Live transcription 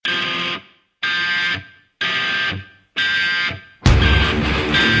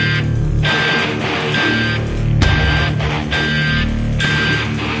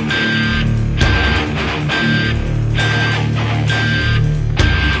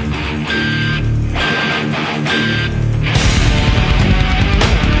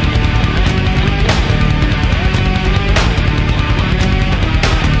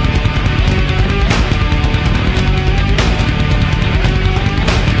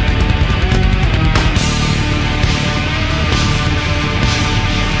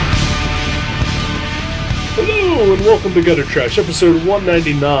and welcome to Gutter Trash, episode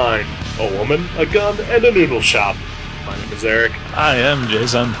 199. A woman, a gun, and a noodle shop. My name is Eric. I am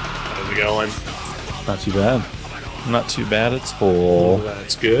Jason. How's it going? Not too bad. Not too bad at all.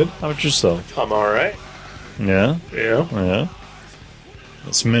 That's good. How about yourself? I'm alright. Yeah? Yeah. Yeah?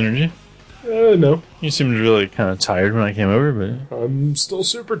 Got some energy? No. You seemed really kind of tired when I came over, but... I'm still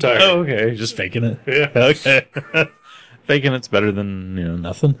super tired. Oh, okay. Just faking it. Yeah. Okay. Faking it's better than,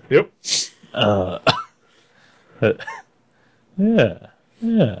 nothing. Yep.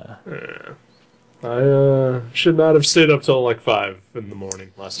 Yeah. I should not have stayed up till like 5 in the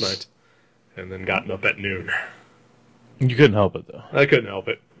morning last night. And then gotten up at noon. You couldn't help it, though. I couldn't help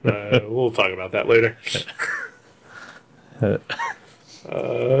it. We'll talk about that later.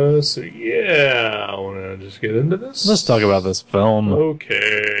 So yeah, I want to just get into this. Let's talk about this film.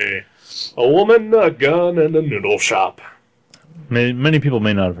 Okay. A woman, a gun, and a noodle shop. Many people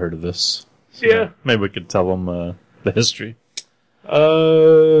may not have heard of this. So Yeah. Maybe we could tell them the history.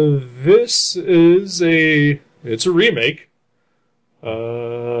 This is it's a remake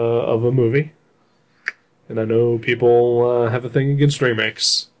of a movie. And I know people have a thing against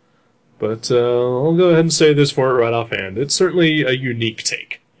remakes. But I'll go ahead and say this for it right offhand. It's certainly a unique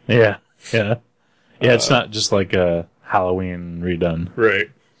take. Yeah. Yeah, it's not just like a Halloween redone.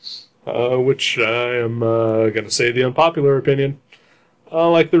 Right. Which I am going to say the unpopular opinion. I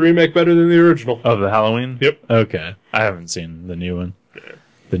like the remake better than the original. Of the Halloween? Yep. Okay. I haven't seen the new one. Yeah.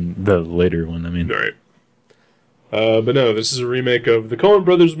 The later one, I mean. Right. But no, this is a remake of the Coen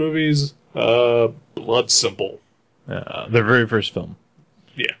Brothers movies, Blood Simple. Their very first film.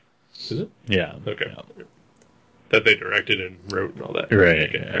 Yeah. Is it? Yeah. Okay. Yeah. That they directed and wrote and all that. Right.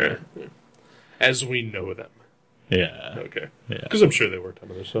 Okay. Yeah. All right. Yeah. As we know them. Yeah. Okay. Yeah. Because I'm sure they worked on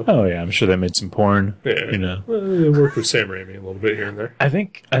other stuff. Oh, yeah. I'm sure they made some porn. Yeah. You know. Well, they worked with Sam Raimi a little bit here and there. I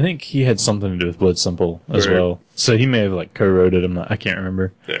think he had something to do with Blood Simple as Right. well. So he may have like co-wrote it. I can't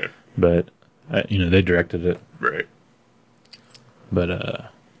remember. Yeah. But they directed it. Right.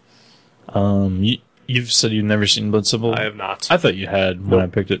 But you've said you've never seen Blood Simple? I have not. I thought you had when I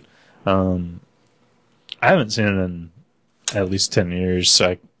picked it. I haven't seen it in at least 10 years,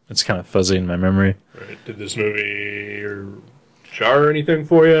 so it's kind of fuzzy in my memory. Right. Did this movie jar anything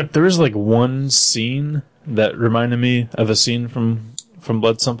for you? There was like one scene that reminded me of a scene from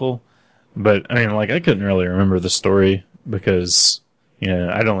Blood Simple, but I mean, like I couldn't really remember the story because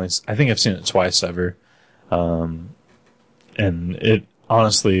I think I've seen it twice ever, and it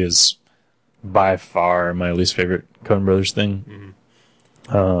honestly is by far my least favorite Coen Brothers thing.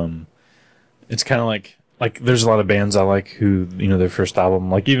 Mm-hmm. It's kind of like there's a lot of bands I like who, their first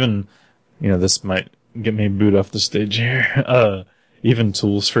album, like even, this might get me booed off the stage here. Even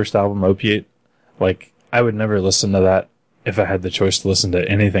Tool's first album, Opiate, like I would never listen to that if I had the choice to listen to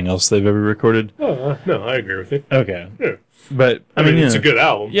anything else they've ever recorded. Oh, no, I agree with you. Okay. Yeah. But I mean, it's a good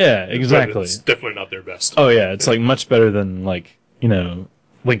album. Yeah, exactly. But it's definitely not their best. Oh yeah, it's like much better than like,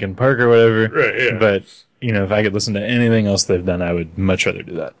 Linkin Park or whatever. Right, yeah. But, if I could listen to anything else they've done, I would much rather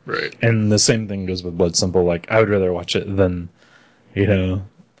do that. Right. And the same thing goes with Blood Simple. Like, I would rather watch it than, I don't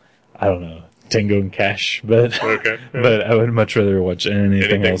know, Tango and Cash, but Okay. Yeah. but I would much rather watch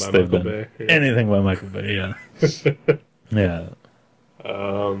anything else by they've Michael done. Bay, yeah. Anything by Michael Bay, yeah. Yeah.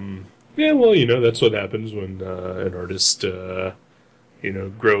 Yeah, well, that's what happens when an artist,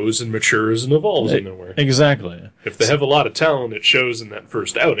 grows and matures and evolves in their work. Exactly. If they have a lot of talent, it shows in that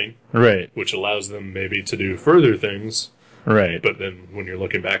first outing, Right. which allows them maybe to do further things. Right. But then when you're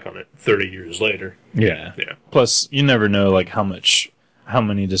looking back on it 30 years later, Yeah. yeah. Plus, you never know, like, how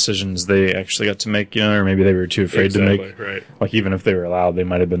many decisions they actually got to make, or maybe they were too afraid to make. Right, Like, even if they were allowed, they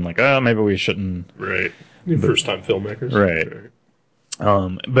might have been like, oh, maybe we shouldn't. right. First-time filmmakers. Right.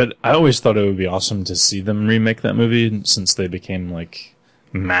 But I always thought it would be awesome to see them remake that movie since they became, like,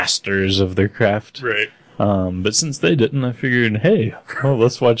 masters of their craft. Right. But since they didn't, I figured, hey, well,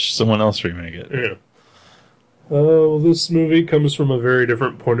 let's watch someone else remake it. Yeah. Well, this movie comes from a very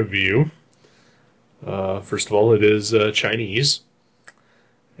different point of view. First of all, it is Chinese.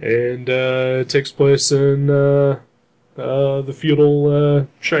 And it takes place in the feudal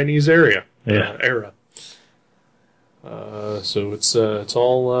Chinese era. So it's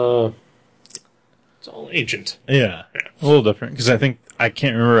all ancient. Yeah. A little different, because I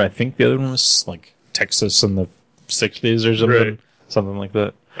can't remember, I think the other one was, like, Texas in the 60s or something. Right. Something like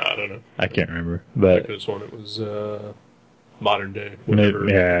that. I don't know. I can't remember. Like But this one, it was modern day, whatever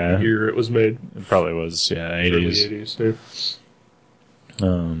year it was made. it probably was, yeah, Early 80s.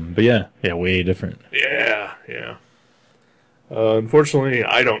 80s, But yeah, way different. yeah. Unfortunately,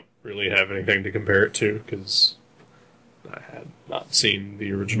 I don't really have anything to compare it to, because I had not seen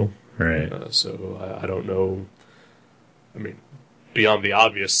the original. Right. So I don't know I mean, beyond the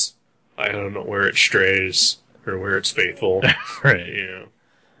obvious, I don't know where it strays or where it's faithful. Right. You know,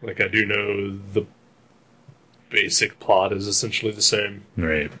 like I do know the basic plot is essentially the same.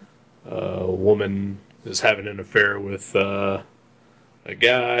 Right. A woman is having an affair with a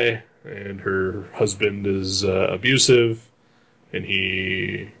guy, and her husband is abusive, and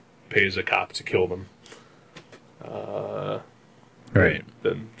he pays a cop to kill them. Right.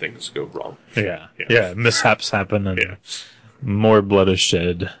 Then things go wrong. Yeah. Yeah. Yeah. Mishaps happen and Yeah. more blood is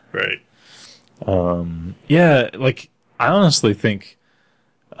shed. Right. Yeah, like, I honestly think,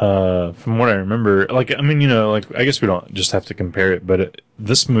 from what I remember, like, I mean, you know, like, I guess we don't just have to compare it, but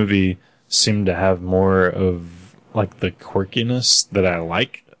this movie seemed to have more of, like, the quirkiness that I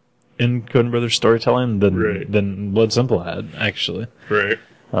like in Coen Brothers storytelling than Blood Simple had, actually. Right.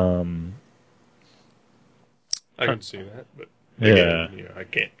 I can see that, but again, you know, I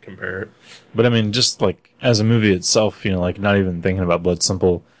can't compare it. But I mean, just like as a movie itself, you know, like not even thinking about Blood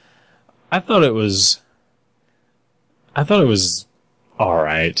Simple, I thought it was all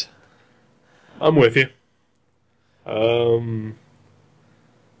right. I'm with you.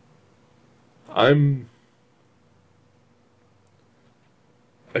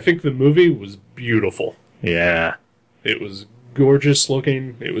 I think the movie was beautiful. Yeah. It was gorgeous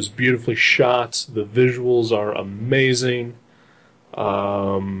looking. It was beautifully shot. The visuals are amazing.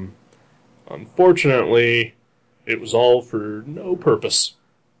 Unfortunately, it was all for no purpose.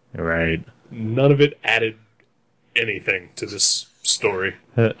 Right. None of it added anything to this story.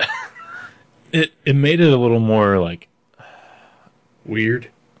 It made it a little more like Weird.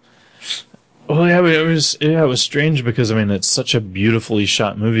 well, yeah, but it was strange because I mean it's such a beautifully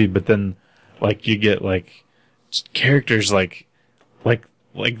shot movie, but then like you get like characters like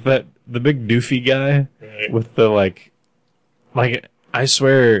that the big doofy guy Right. with the like I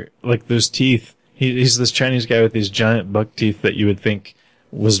swear like those teeth. He's this Chinese guy with these giant buck teeth that you would think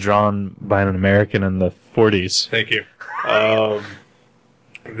was drawn by an American in the 40s. Thank you.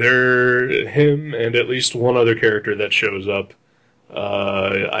 Him and at least one other character that shows up.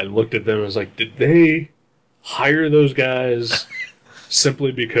 I looked at them and was like, did they hire those guys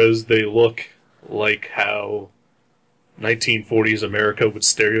simply because they look like how 1940s America would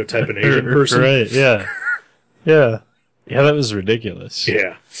stereotype an Asian person? Right, yeah. Yeah. Yeah, that was ridiculous.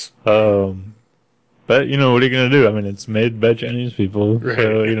 Yeah. But, you know, what are you going to do? I mean, it's made by Chinese people. Right.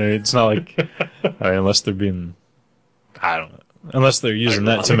 So, you know, it's not like, I mean, unless they're being, I don't know. Unless they're using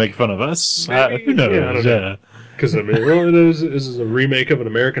that to make fun of us. Maybe. Who knows? Yeah, I don't know. Because, I mean, well, this is a remake of an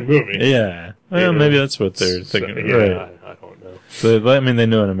American movie. Yeah. Well, Yeah. maybe that's what they're So, thinking. yeah, Right. I don't know. So, I mean, they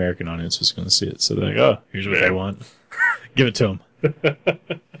know an American audience was going to see it. So they're like, oh, here's what Yeah. they want. Give it to them.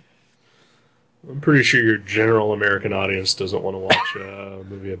 I'm pretty sure your general American audience doesn't want to watch a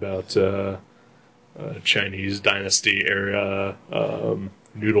movie about Chinese dynasty era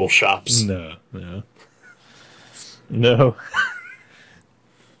noodle shops. No.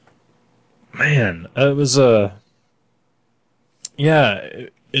 Man, it was yeah,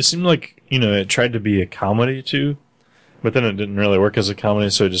 it seemed like, you know, it tried to be a comedy too, but then it didn't really work as a comedy,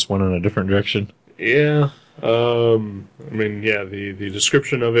 so it just went in a different direction. Yeah. I mean, yeah, the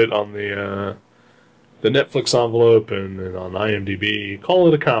description of it on the Netflix envelope and on IMDb, call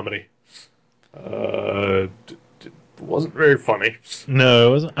it a comedy. Wasn't very funny. No,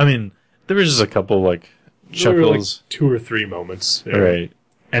 it wasn't. I mean, there was just a couple like There were, like, chuckles, 2 or 3 moments. Yeah. right?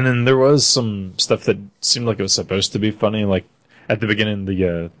 And then there was some stuff that seemed like it was supposed to be funny, like at the beginning,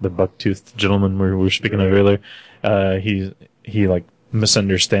 the buck-toothed gentleman we were speaking of earlier. He like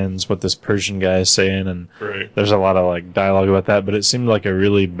misunderstands what this Persian guy is saying, and Right. there's a lot of like dialogue about that. But it seemed like a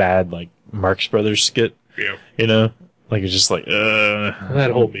really bad like Marx Brothers skit, Yeah. you know? Like it's just like,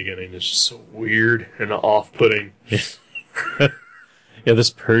 That whole beginning is just so weird and off-putting. yeah, this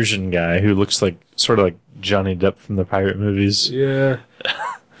Persian guy who looks like sort of like Johnny Depp from the pirate movies. Yeah.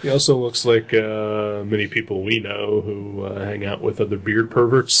 He also looks like many people we know who hang out with other beard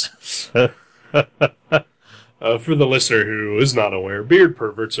perverts. For the listener who is not aware, beard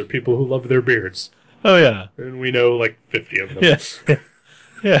perverts are people who love their beards. Oh yeah, And we know like 50 of them.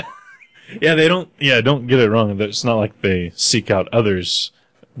 yeah. They don't. Yeah, don't get it wrong. It's not like they seek out others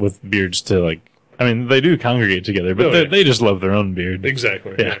with beards to like. I mean, they do congregate together, but they just love their own beard.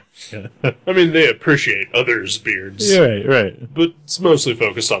 Exactly. Yeah. I mean, they appreciate others' beards. Yeah, right. But it's mostly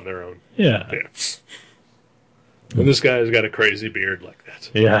focused on their own. Yeah. Yeah. And this guy's got a crazy beard like that.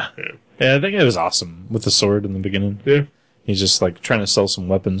 Yeah. Yeah. Yeah, I think it was awesome with the sword in the beginning. Yeah. He's just like trying to sell some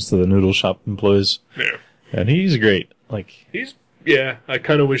weapons to the noodle shop employees, Yeah. and he's great. Like, Yeah, I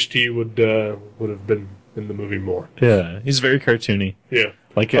kind of wished he would have been in the movie more. yeah, he's very cartoony. Yeah.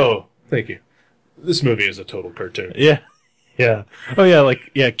 Like, Oh, thank you. This movie is a total cartoon. yeah, Yeah. Oh yeah,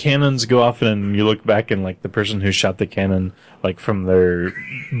 like yeah, cannons go off and you look back and like the person who shot the cannon, like from their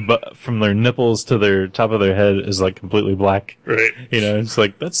nipples to their top of their head is like completely black. Right. You know, it's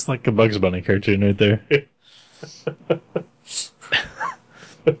like that's like a Bugs Bunny cartoon right there.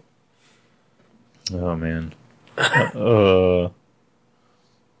 Oh man. But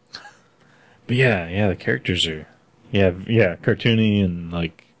yeah, the characters are cartoony and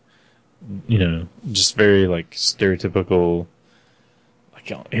like just very like stereotypical,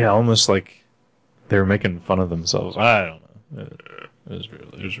 like almost like they were making fun of themselves. I don't know.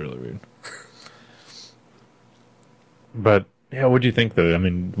 It was really weird. But yeah, what do you think though? I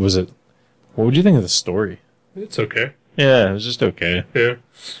mean, what would you think of the story? It's okay. Yeah, it was just okay. Yeah.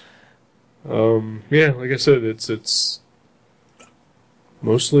 Yeah, like I said, it's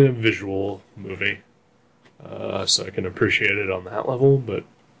mostly a visual movie. So I can appreciate it on that level, but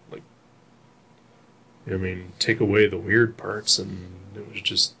like, I mean, take away the weird parts and it was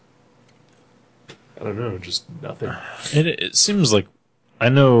just, I don't know, just nothing. And it seems like, I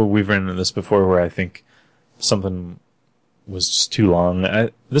know we've ran into this before where I think something was just too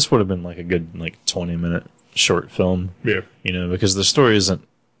long. This would have been like a good 20-minute short film. Yeah. Because the story isn't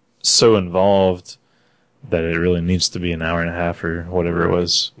so involved that it really needs to be an hour and a half or whatever it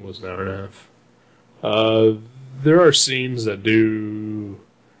was. It was an hour and a half. There are scenes that do...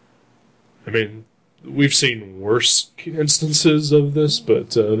 I mean, we've seen worse instances of this,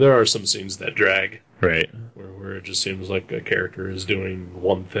 but there are some scenes that drag. Right. Where it just seems like a character is doing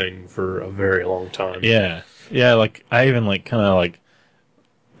one thing for a very long time. Yeah. Yeah, like, I even,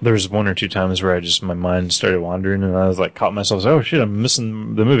 there was one or two times where my mind started wandering, and I was, caught myself, oh, shit, I'm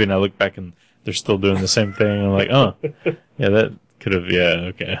missing the movie, and I look back, and they're still doing the same thing, and I'm like, oh, yeah, that could have,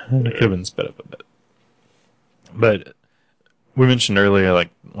 okay, it could have been sped up a bit. But we mentioned earlier,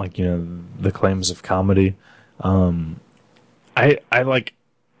 the claims of comedy. I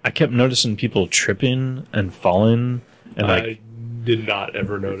kept noticing people tripping and falling, and I did not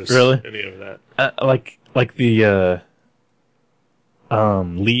ever notice any of that. The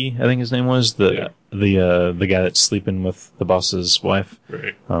Lee, I think his name was the guy that's sleeping with the boss's wife.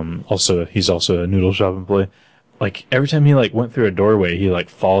 Right. He's also a noodle shop employee. Like every time he went through a doorway, he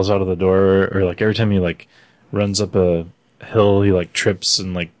falls out of the door, or every time he runs up a hill, he trips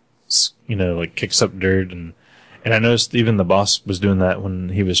and kicks up dirt, and I noticed even the boss was doing that when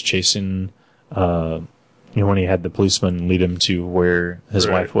he was chasing, when he had the policeman lead him to where his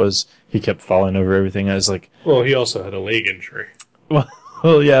wife was. He kept falling over everything. I was like, well, he also had a leg injury. Well,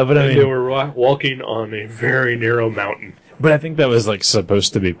 yeah, but I mean, they were walking on a very narrow mountain. But I think that was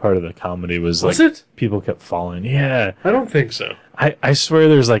supposed to be part of the comedy. Was it? People kept falling. Yeah, I don't think so. I swear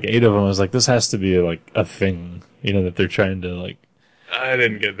there's 8 of them. I was like, this has to be a thing, that they're trying to I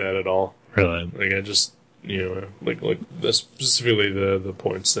didn't get that at all. Really? I just specifically the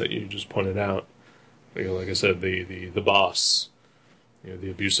points that you just pointed out. Like I said, the boss, the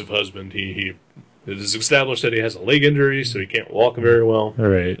abusive husband. It is established that he has a leg injury, so he can't walk very well.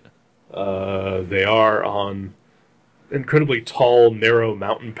 Right. They are on incredibly tall, narrow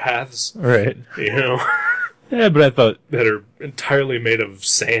mountain paths. Right. Yeah, but I thought that are entirely made of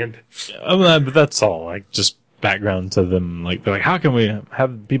sand. But that's all just background to them. They're how can we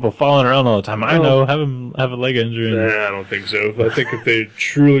have people falling around all the time? I know, have them have a leg injury. I don't think so. I think if they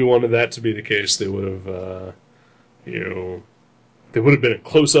truly wanted that to be the case, they would have, they would have been in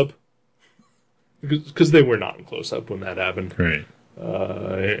close up. Because they were not in close up when that happened. Right.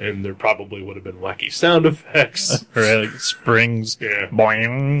 And there probably would have been wacky sound effects. Right, springs. Yeah.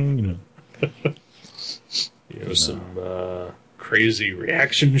 Boing. Some crazy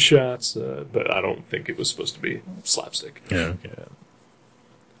reaction shots, but I don't think it was supposed to be slapstick. Yeah, okay.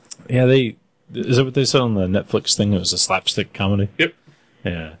 Yeah, is that what they said on the Netflix thing? It was a slapstick comedy? Yep.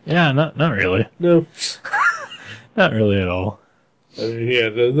 Yeah. Yeah, not really. No. Not really at all. I mean, yeah,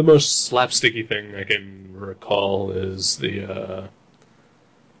 the most slapsticky thing I can recall is the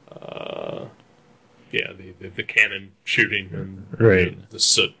cannon shooting and right. the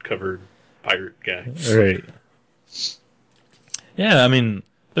soot-covered pirate guy. Right. Yeah, I mean,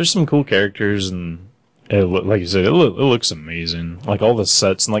 there's some cool characters, and like you said, it looks amazing. All the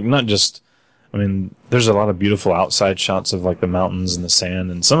sets, and not just, I mean, there's a lot of beautiful outside shots of the mountains and the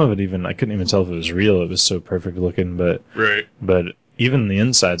sand, and some of it even, I couldn't even tell if it was real. It was so perfect looking, but right. But even the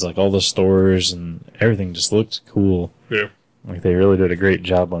insides, all the stores and everything just looked cool. Yeah. They really did a great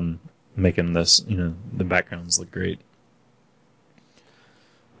job on making this, the backgrounds look great.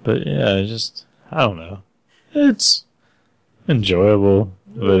 But yeah, I don't know. It's enjoyable,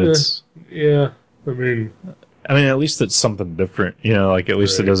 but it's... Yeah, I mean, at least it's something different, at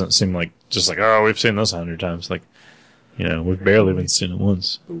least right. It doesn't seem just oh, we've seen this 100 times. You know, we've barely even seen it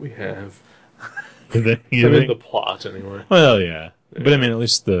once. But we have. You I mean, think? the plot, anyway. Well, yeah. But I mean, at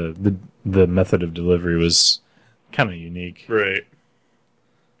least the method of delivery was kind of unique. Right.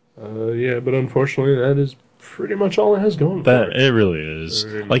 Yeah, but unfortunately, that is pretty much all it has going for That it. it really is. I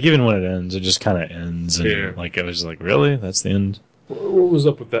mean- Like, even when it ends, it just kind of ends. And, Yeah. like, I was like, really? That's the end? What was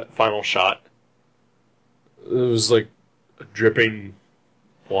up with that final shot? It was like a dripping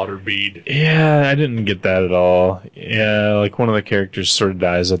water bead. Yeah, I didn't get that at all. Yeah, like, one of the characters sort of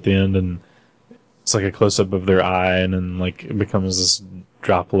dies at the end, and it's like a close-up of their eye, and then, like, it becomes this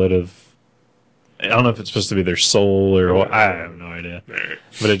droplet of... I don't know if it's supposed to be their soul or what. I have no idea.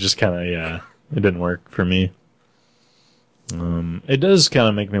 But it just kind of, yeah, it didn't work for me. It does kind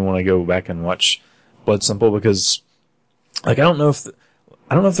of make me want to go back and watch Blood Simple because, like, I don't know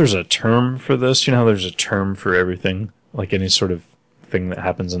if there's a term for this. You know how there's a term for everything, like any sort of thing that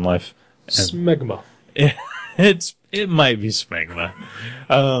happens in life. Smegma. It might be smegma.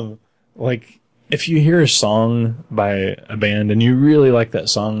 Like, if you hear a song by a band and you really like that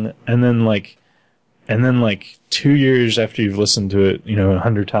song, and then like 2 years after you've listened to it,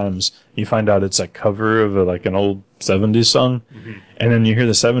 100 times, you find out it's a cover of an old 70s song, and then you hear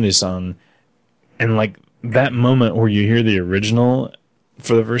the 70s song, and like that moment where you hear the original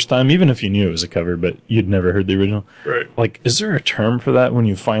for the first time, even if you knew it was a cover, but you'd never heard the original. Right. Like, is there a term for that when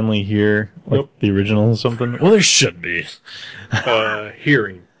you finally hear the original or something? Well, there should be.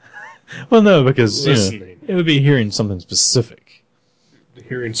 Hearing. Well, no, because Listening. it would be hearing something specific.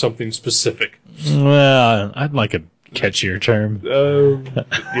 Hearing something specific. Well, I'd like a catchier term.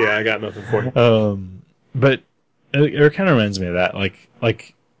 Yeah, I got nothing for you. But it kind of reminds me of that, like,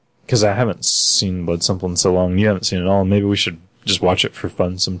 because I haven't seen Blood Simple in so long. You haven't seen it all. Maybe we should just watch it for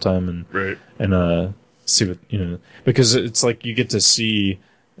fun sometime and see what because it's like you get to see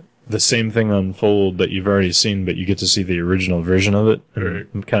the same thing unfold that you've already seen, but you get to see the original version of it, and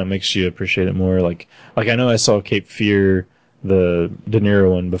it kind of makes you appreciate it more. Like I know I saw Cape Fear, the De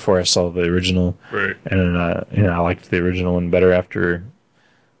Niro one, before I saw the original, Right. and I liked the original one better after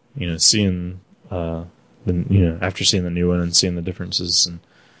seeing after seeing the new one and seeing the differences. And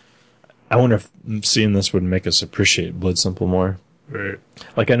I wonder if seeing this would make us appreciate Blood Simple more. Right.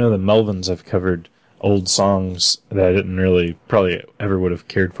 Like, I know the Melvins have covered old songs that I didn't really probably ever would have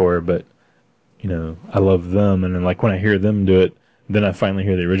cared for, but I love them. And then, like, when I hear them do it, then I finally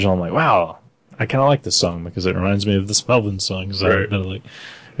hear the original. I'm like, wow, I kind of like this song because it reminds me of this Melvins song. So Right. that I like,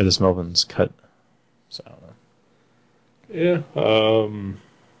 or this Melvins cut. So I don't know. Yeah.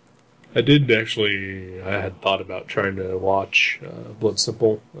 I did actually. I had thought about trying to watch Blood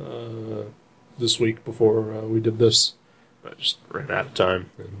Simple this week before we did this. I just ran out of time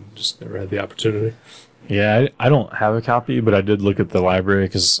and just never had the opportunity. Yeah, I don't have a copy, but I did look at the library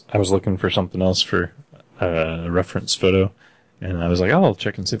because I was looking for something else for a reference photo, and I was like, oh, I'll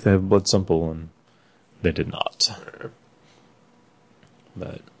check and see if they have Blood Simple, and they did not.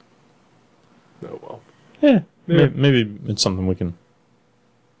 But Oh well. yeah. Yeah. Maybe it's something we can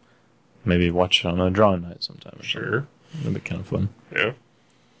maybe watch on a drawing night sometime. Or Sure. something. That'd be kind of fun. Yeah.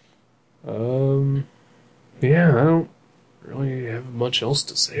 Yeah, I don't really have much else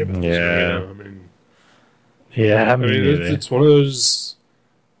to say about this. Yeah. Right now. I mean, Yeah, it's one of those.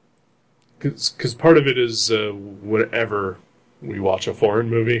 Because part of it is whenever we watch a foreign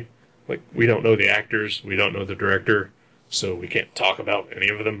movie, like, we don't know the actors, we don't know the director, so we can't talk about any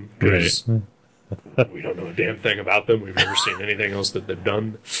of them because we don't know a damn thing about them. We've never seen anything else that they've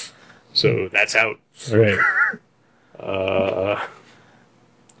done, so that's out. Right.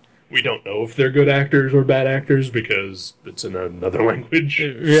 We don't know if they're good actors or bad actors because it's in another language.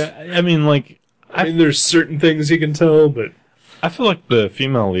 Yeah, I mean, like, I mean, there's certain things you can tell, but I feel like the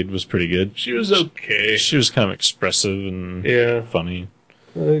female lead was pretty good. she was okay. She was kind of expressive and Yeah. funny.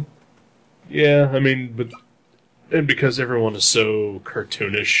 Yeah, I mean, and because everyone is so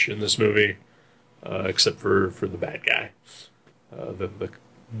cartoonish in this movie, except for the bad guy, the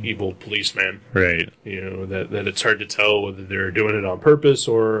evil policeman, Right. that it's hard to tell whether they're doing it on purpose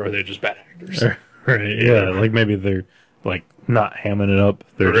or are they just bad actors. Right. Yeah, like maybe they're like not hamming it up.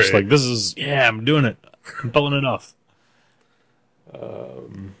 They're just Right. like, this is, yeah, I'm doing it. I'm pulling it off.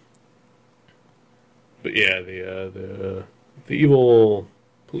 But yeah, the evil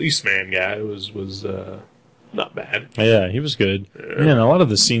policeman guy was not bad. Yeah, he was good. Yeah, and a lot of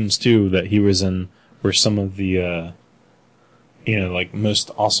the scenes too that he was in were some of the like most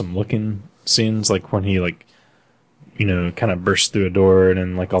awesome looking scenes, like when he kind of bursts through a door and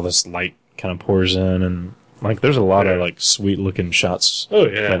then like all this light kind of pours in, and like there's a lot of like sweet looking shots Oh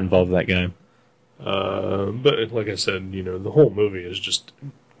yeah, that involve that guy. but like I said, the whole movie is just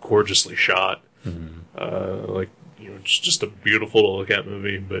gorgeously shot. Like it's just a beautiful to look at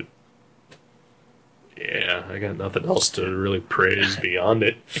movie, but yeah, I got nothing else to really praise beyond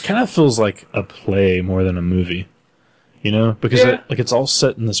it. It kind of feels like a play more than a movie, because it's all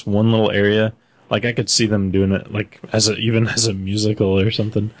set in this one little area. Like I could see them doing it like even as a musical or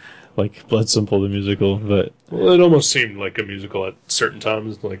something, like Blood Simple the musical. But well, it almost seemed like a musical at certain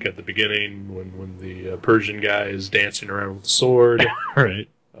times, like at the beginning when the Persian guy is dancing around with the sword, right.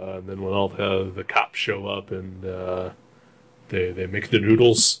 And then when all the cops show up and they make the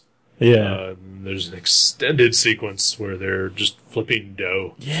noodles. Yeah. There's an extended sequence where they're just flipping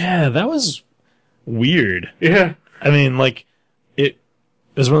dough. Yeah, that was weird. Yeah. I mean, like, it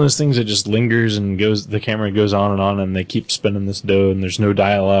was one of those things that just lingers and the camera goes on, and they keep spinning this dough, and there's no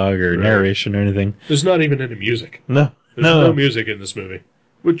dialogue or narration or anything. There's not even any music. No. There's no music in this movie,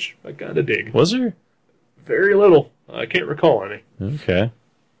 which I kind of dig. Was there? Very little. I can't recall any. Okay.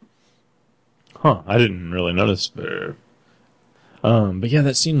 Huh, I didn't really notice, but yeah,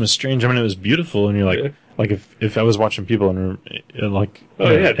 that scene was strange. I mean, it was beautiful, and you're like if I was watching people in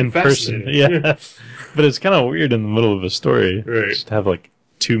person, yeah. But it's kind of weird in the middle of a story, right? Just to have like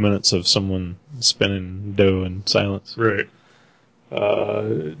 2 minutes of someone spinning dough in silence, right?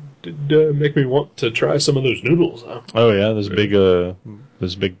 Did make me want to try some of those noodles, huh? Oh yeah, those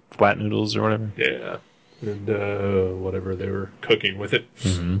big flat noodles or whatever. Yeah, and whatever they were cooking with it,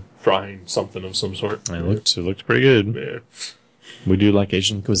 frying something of some sort. It looked pretty good. Yeah. We do like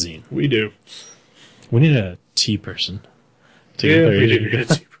Asian cuisine. We do. We need a tea person. We do need a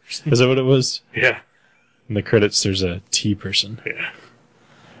tea person. Is that what it was? Yeah. In the credits, there's a tea person. Yeah.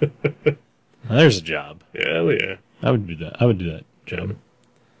 There's a job. Yeah. I would do that job.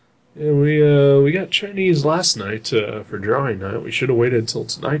 Yeah, we got Chinese last night for drawing night. We should have waited until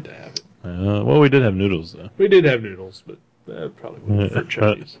tonight to have it. Well, we did have noodles, though. We did have noodles, but probably wouldn't for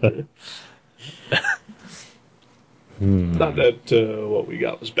Chinese. Not that what we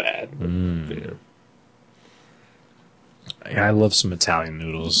got was bad. But, I love some Italian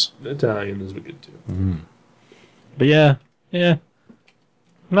noodles. Italian is good too. But yeah,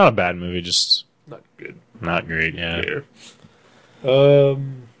 not a bad movie, just not good, not great. Yeah.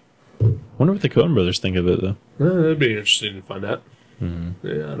 Wonder what the Coen Brothers think of it, though. That'd be interesting to find out.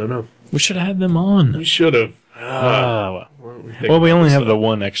 Yeah, I don't know. We should have had them on. We should have. We only have the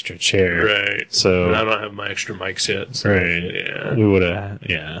one extra chair. Right. So and I don't have my extra mics yet. So, right. Yeah. We would have,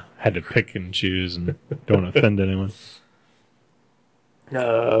 had to pick and choose and don't offend anyone.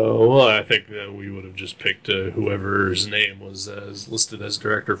 Well, I think that we would have just picked whoever's name was listed as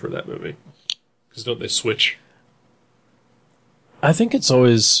director for that movie. Because don't they switch? I think it's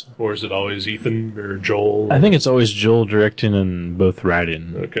always... Or is it always Ethan or Joel? I think it's always Joel directing and both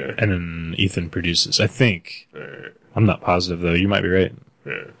writing. Okay. And then Ethan produces, I think. Right. I'm not positive, though. You might be right.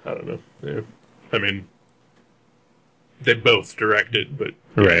 Yeah, I don't know. Yeah. I mean, they both direct it, but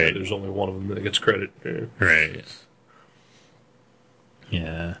right. There's only one of them that gets credit. Yeah. Right.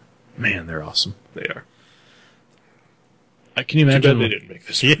 Yeah. Man, they're awesome. They are. Can you imagine? Too bad they didn't make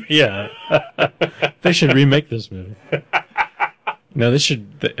this movie. Yeah. They should remake this movie. No, they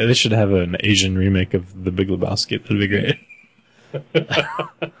should have an Asian remake of The Big Lebowski. That'd be great.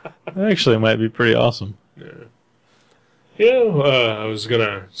 Actually, it might be pretty awesome. Yeah. I was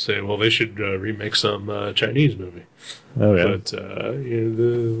gonna say, well, they should remake some Chinese movie. Oh yeah. But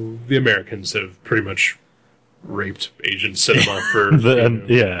the Americans have pretty much raped Asian cinema for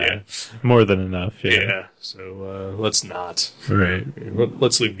more than enough. Yeah. So let's not. Right.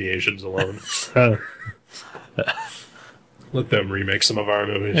 Let's leave the Asians alone. Let them remake some of our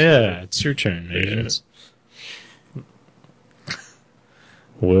movies. Yeah, it's your turn, Asians.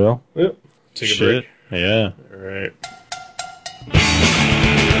 Well, take a break. Yeah. All right.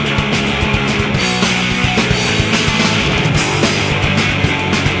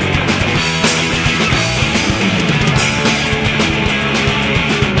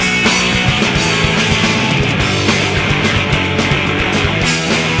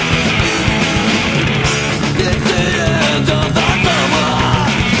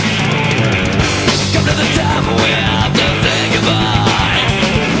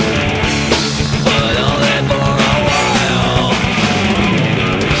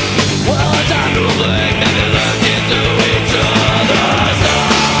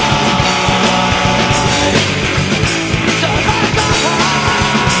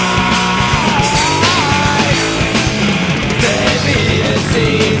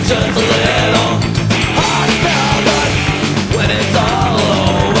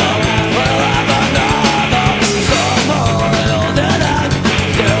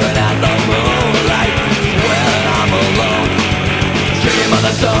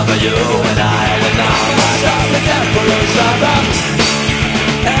 You and I will not for a summer,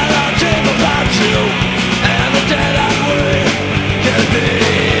 and I'll dream about you and the day that we can be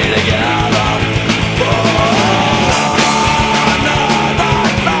together. Oh, another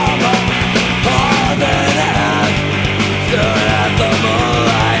summer, holding hands, staring at the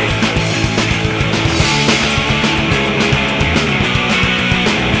moonlight.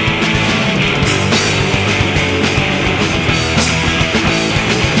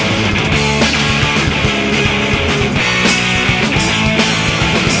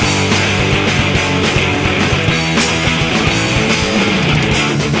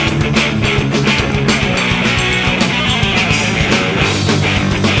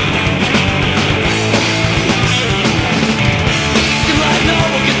 Seems like no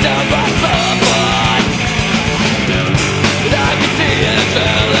one can tell by someone, but I can see it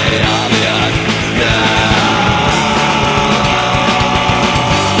fairly obvious now.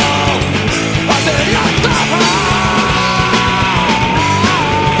 I've been locked up.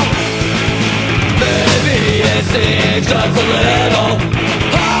 Maybe it seems just a little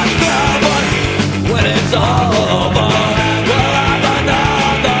hard now, but when it's all over, we'll have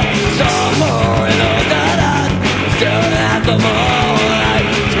another summer in a dead end, staring at the moonlight.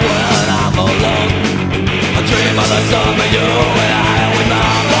 When I'm alone, I dream of the summer you and I, with my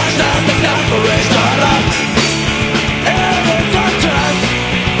voice as the separation of every touches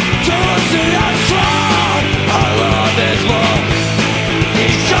to see us strong. Our love is for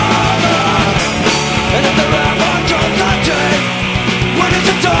each other, and if there ever comes a day when it's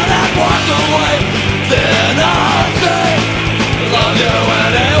a turn and walk away, then I'll say love you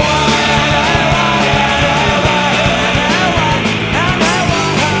anyway.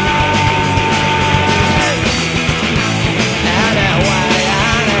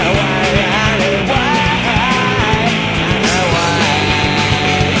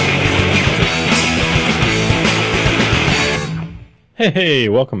 Hey,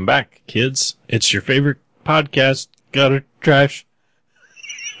 welcome back, kids. It's your favorite podcast, Gutter Trash.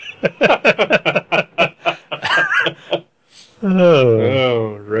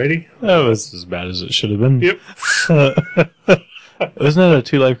 Oh, Alrighty. that was as bad as it should have been. Yep. Wasn't that a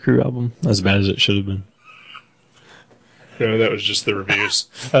Two Live Crew album? As bad as it should have been. No, that was just the reviews.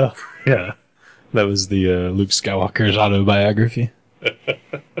 Oh, yeah. That was the Luke Skywalker's autobiography.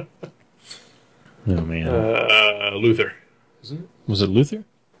 Oh, man. Luther. Isn't it? Was it Luther?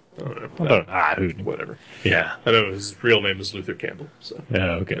 I don't know. I don't know. Who knew? Whatever. Yeah. I know his real name is Luther Campbell, so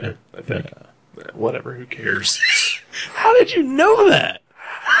Yeah, okay. I think. Whatever, who cares? How did you know that?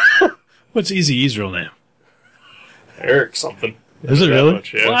 What's Easy E's real name? Eric something. Is it That really?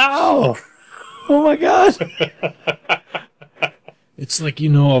 much, yeah. Wow. Oh my god. It's like you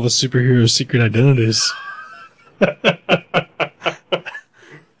know all the superheroes' secret identities.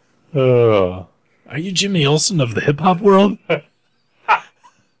 Oh. Are you Jimmy Olsen of the hip hop world?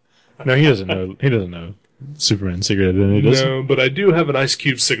 No, he doesn't know. He doesn't know Superman's secret identity, does No, but I do have an Ice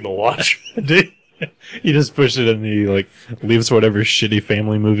Cube signal watch. he? He just pushed it and he like leaves whatever shitty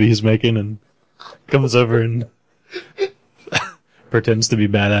family movie he's making and comes over and pretends to be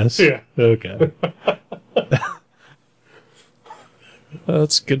badass. Yeah. Okay.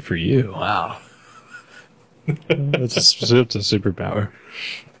 That's good for you. Wow. That's a superpower.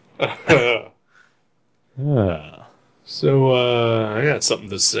 Ah. So, I got something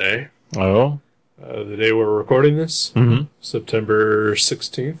to say. Oh? The day we're recording this, Mm-hmm. September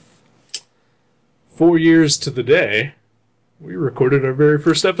 16th, 4 years to the day, we recorded our very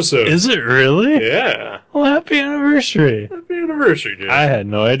first episode. Is it really? Yeah. Well, happy anniversary. Happy anniversary, dude. I had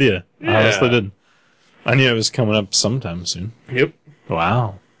no idea. Yeah. I honestly didn't. I knew it was coming up sometime soon. Yep.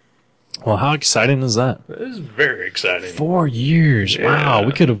 Wow. Well, how exciting is that? It is very exciting. 4 years. Yeah. Wow.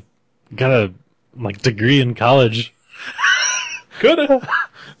 We could have got a degree in college. Coulda.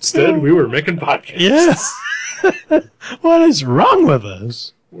 Instead, we were making podcasts. Yes. What is wrong with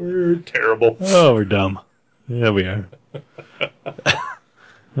us? We're terrible. Oh, we're dumb. Yeah, we are.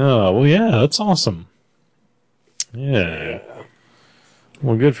 Oh, well, yeah, that's awesome. Yeah.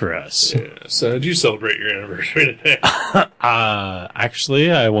 Well, good for us. Yeah. So, how'd you celebrate your anniversary today?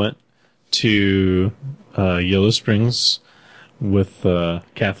 Actually, I went to Yellow Springs with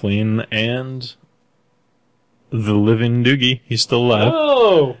Kathleen and the living Doogie. He's still alive.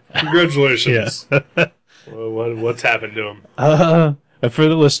 Oh, congratulations. Yeah. Well, what's happened to him? For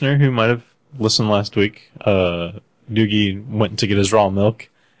the listener who might have listened last week, Doogie went to get his raw milk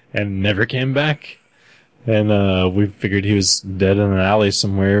and never came back. And we figured he was dead in an alley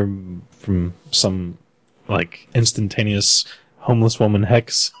somewhere from some instantaneous homeless woman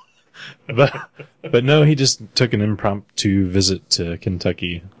hex. But no, he just took an impromptu visit to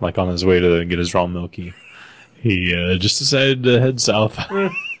Kentucky, on his way to get his raw milk. He He just decided to head south.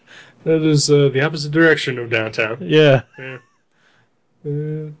 That is the opposite direction of downtown. Yeah.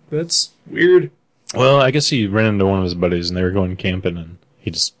 That's weird. Well, I guess he ran into one of his buddies and they were going camping and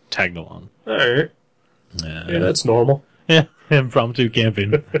he just tagged along. All right. Yeah, that's normal. Yeah, impromptu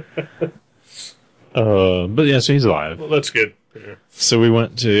camping. But yeah, so he's alive. Well, that's good. Yeah. So we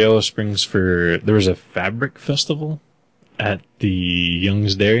went to Yellow Springs there was a fabric festival at the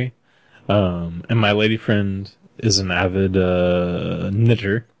Young's Dairy. And my lady friend is an avid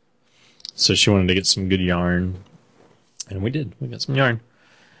knitter. So she wanted to get some good yarn. And we did. We got some yarn.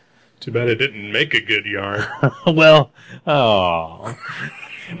 Too bad it didn't make a good yarn. Well,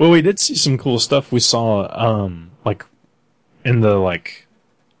 we did see some cool stuff. We saw, in the,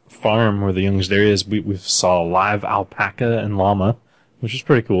 farm where the Young's Dairy is, we saw live alpaca and llama, which is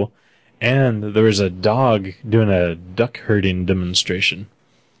pretty cool. And there was a dog doing a duck herding demonstration.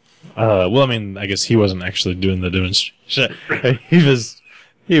 I guess he wasn't actually doing the demonstration.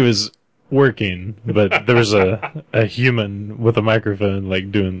 He was working, but there was a human with a microphone,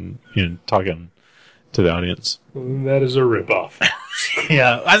 doing, talking to the audience. That is a ripoff.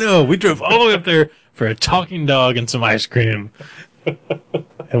 Yeah, I know. We drove all the way up there for a talking dog and some ice cream.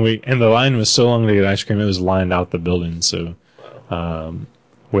 And the line was so long to get ice cream, it was lined out the building. So,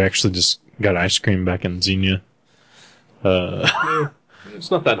 we actually just got ice cream back in Xenia.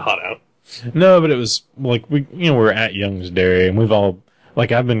 It's not that hot out. No, but it was we're at Young's Dairy, and we've all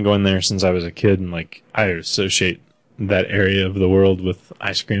I've been going there since I was a kid, and I associate that area of the world with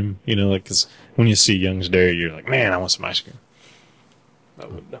ice cream. Because when you see Young's Dairy, you're like, man, I want some ice cream. I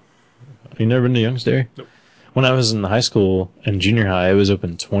wouldn't know. You never been to Young's Dairy? Nope. When I was in high school and junior high, it was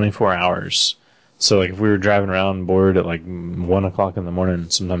open 24 hours. So, if we were driving around bored at 1 o'clock in the morning,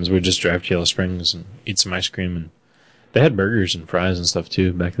 sometimes we'd just drive to Yellow Springs and eat some ice cream. And they had burgers and fries and stuff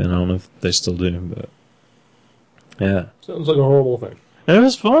too back then. I don't know if they still do, but yeah. Sounds like a horrible thing. And it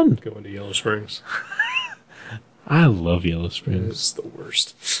was fun. Going to Yellow Springs. I love Yellow Springs. It's the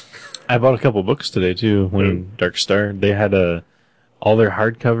worst. I bought a couple books today too. When Dark Star, they had all their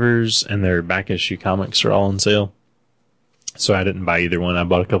hardcovers and their back issue comics are all on sale. So I didn't buy either one. I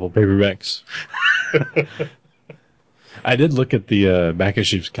bought a couple paperbacks. I did look at the back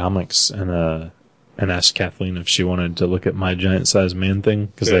issues comics and asked Kathleen if she wanted to look at my Giant Size Man thing,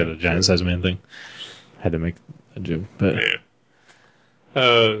 because they had a Giant Size Man thing. I had to make a joke, but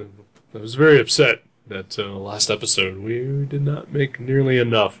I was very upset that last episode we did not make nearly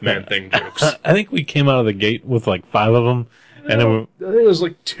enough Man Thing jokes. I think we came out of the gate with 5 of them, and then I think it was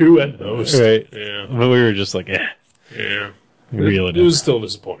 2 at most. Right? Yeah, but we were just yeah. Reel it It was still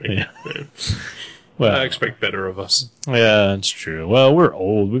disappointing. Yeah. Yeah. Well, I expect better of us. Yeah, that's true. Well, we're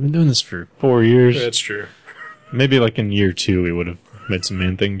old. We've been doing this for 4 years. That's true. Maybe in year 2 we would have made some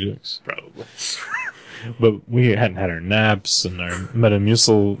Man Thing jokes. Probably. But we hadn't had our naps, and our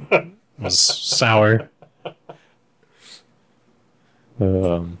Metamucil was sour.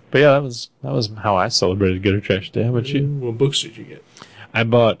 But yeah, that was how I celebrated Gutter Trash Day. How about you? What books did you get? I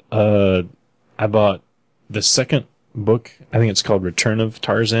bought the second book. I think it's called Return of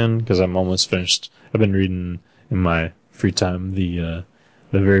Tarzan, because I'm almost finished. I've been reading in my free time the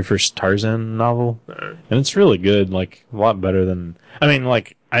very first Tarzan novel, and it's really good. A lot better than.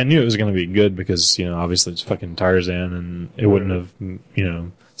 I knew it was going to be good because obviously it's fucking Tarzan, and it wouldn't have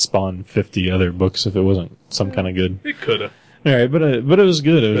spawned 50 other books if it wasn't some kind of good. It could have. All right, but it was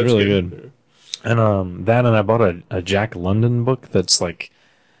good. It was really good. Yeah. And and I bought a Jack London book that's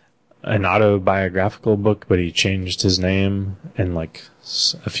an autobiographical book, but he changed his name and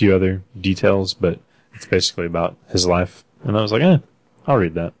a few other details, but it's basically about his life. And I was like, I'll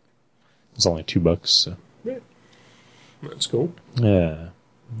read that. It's only $2, so. Yeah. That's cool. Yeah.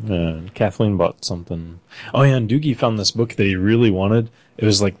 And Kathleen bought something. Oh yeah, and Doogie found this book that he really wanted. It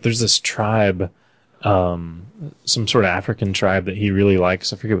was there's this tribe, some sort of African tribe that he really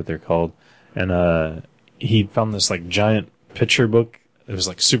likes. I forget what they're called. And he found this giant picture book. It was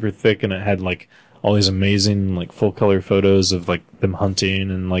super thick, and it had all these amazing full color photos of them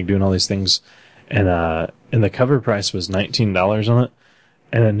hunting and doing all these things. And the cover price was $19 on it.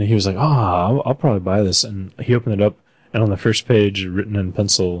 And then he was like, I'll probably buy this. And he opened it up, and on the first page, written in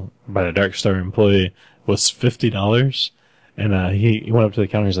pencil by the Dark Star employee, was $50. And he went up to the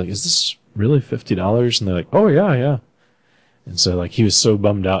counter. He's like, "Is this really $50?" And they're like, "Oh yeah." And so he was so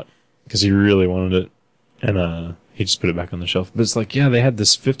bummed out because he really wanted it, and he just put it back on the shelf. But it's yeah, they had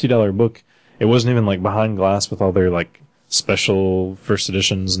this $50 book. It wasn't even behind glass with all their special first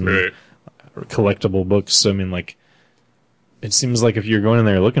editions and collectible books. So it seems if you're going in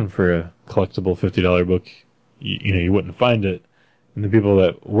there looking for a collectible $50 book, you wouldn't find it. And the people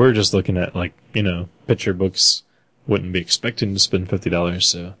that were just looking at, like, picture books wouldn't be expecting to spend $50,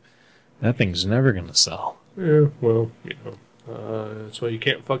 so that thing's never going to sell. Yeah, well, that's why you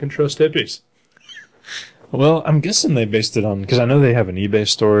can't fucking trust hippies. Well, I'm guessing they based it on, because I know they have an eBay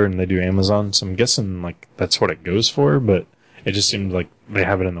store and they do Amazon, so I'm guessing, like, that's what it goes for, but it just seemed like they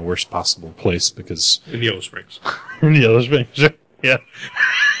have it in the worst possible place because... In Yellow Springs. In Yellow Springs, sure. Yeah.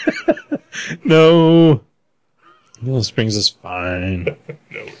 No. Yellow Springs is fine. No,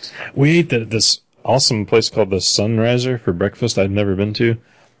 it's not. We ate at this awesome place called the Sunriser for breakfast I'd never been to.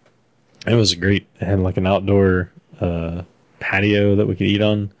 It was great. It had like an outdoor patio that we could eat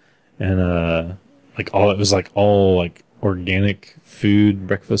on, and it was all organic food,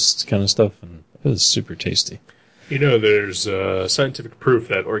 breakfast kind of stuff, and it was super tasty. There's scientific proof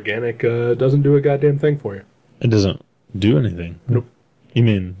that organic doesn't do a goddamn thing for you. It doesn't do anything. Nope. You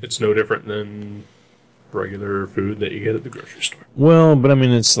mean? It's no different than regular food that you get at the grocery store. Well, but I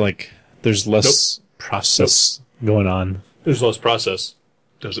mean, it's like there's less process going on. There's less process.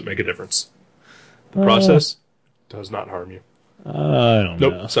 Doesn't make a difference. The process does not harm you. I don't know.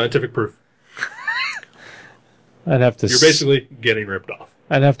 Nope. Scientific proof. I'd have to. You're basically getting ripped off.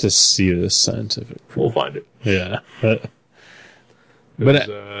 I'd have to see this scientific proof. We'll find it. Yeah. It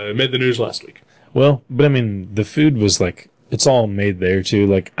made the news last week. Well, but I mean, the food was like, it's all made there too.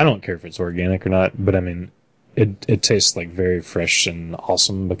 Like, I don't care if it's organic or not, but I mean, it tastes like very fresh and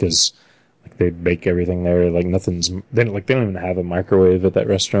awesome because like they bake everything there. Like they don't even have a microwave at that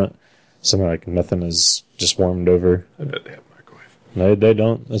restaurant. So like nothing is just warmed over. I bet they have a microwave. No, they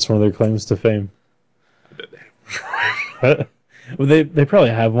don't. That's one of their claims to fame. I bet they have a microwave. Well, they probably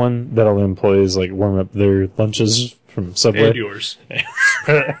have one that'll let employees like warm up their lunches from Subway. And yours.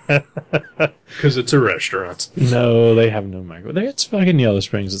 Because it's a restaurant. No, they have no microwave. It's fucking Yellow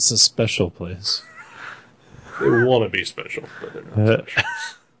Springs. It's a special place. They want to be special, but they're not special.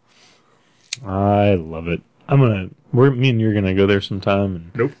 I love it. Me and you're gonna go there sometime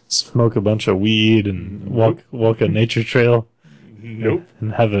and Nope. smoke a bunch of weed and walk a nature trail. Nope.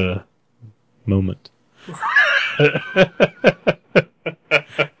 And have a moment.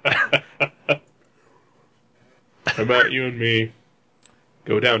 How about you and me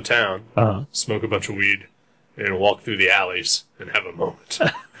go downtown, smoke a bunch of weed, and walk through the alleys and have a moment?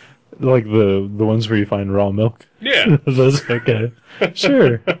 Like the ones where you find raw milk? Yeah. Those, okay.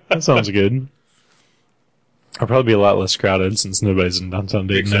 Sure. That sounds good. I'll probably be a lot less crowded since nobody's in downtown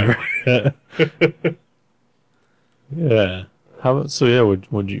Dayton ever. Yeah. How about, so yeah,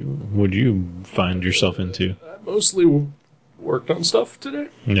 would you find yourself into? I mostly worked on stuff today.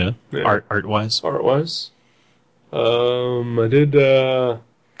 Yeah. Yeah. Art-wise? Art-wise. I did go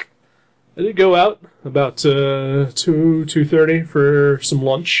out about 2:30 for some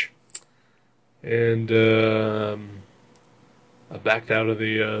lunch, and I backed out of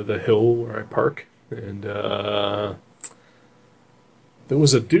the hill where I park, and there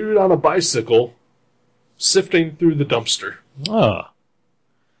was a dude on a bicycle sifting through the dumpster. Oh.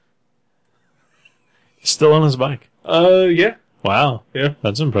 He's still on his bike. Yeah, Wow. yeah.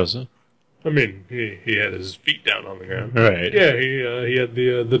 That's impressive. I mean, he had his feet down on the ground. Right. Yeah, he had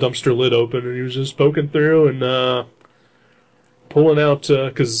the dumpster lid open, and he was just poking through and pulling out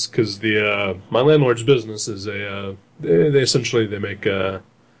because my landlord's business is they essentially make they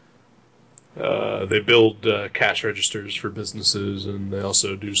build cash registers for businesses, and they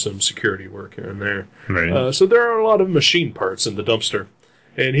also do some security work here and there. Right. So there are a lot of machine parts in the dumpster,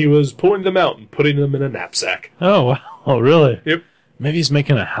 and he was pulling them out and putting them in a knapsack. Oh, wow. Oh, really? Yep. Maybe he's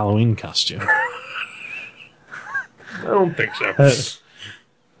making a Halloween costume. I don't think so. Well,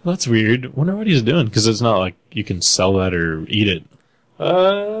 that's weird. Wonder what he's doing, because it's not like you can sell that or eat it.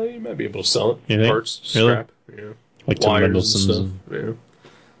 You might be able to sell it. You think? Parts, Really? scrap. Yeah. Like Tim Wires and Mendelssohn's stuff. and- Yeah.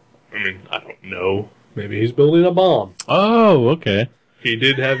 I mean, I don't know. Maybe he's building a bomb. Oh, okay. He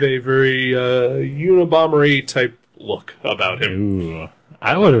did have a very Unabombery type look about him. Ooh.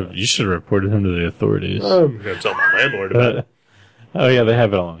 You should have reported him to the authorities. I'm going to tell my landlord about it. Oh, yeah, they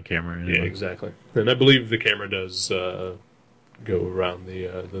have it all on camera. Yeah, Anyway. exactly. And I believe the camera does go around the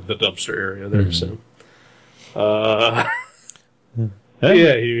dumpster area there. Mm-hmm. So,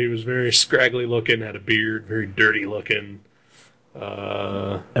 yeah, he was very scraggly looking, had a beard, very dirty looking.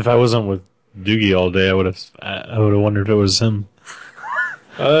 If I wasn't with Doogie all day, I would have wondered if it was him.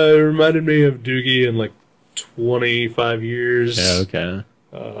 It reminded me of Doogie in like 25 years. Yeah, okay.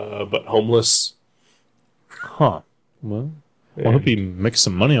 But homeless. Huh. Well, I Yeah. hope he makes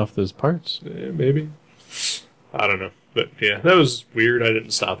some money off those parts. Maybe. I don't know. But yeah, that was weird. I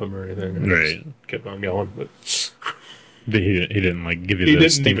didn't stop him or anything. I Right. just kept on going. But But he didn't like give you he the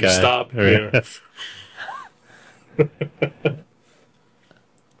didn't stink even eye. stop. Right. Yeah.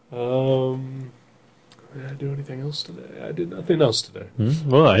 Did I do anything else today? I did nothing else today.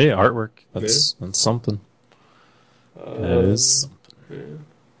 Well, hey, artwork. That's something. That is something. Yeah.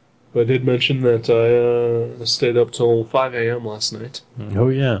 But I did mention that I stayed up till 5 a.m. last night. Oh,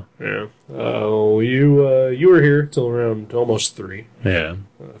 yeah. Yeah. You were here till around almost 3 Yeah.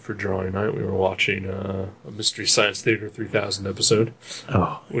 for drawing night. We were watching a Mystery Science Theater 3000 episode,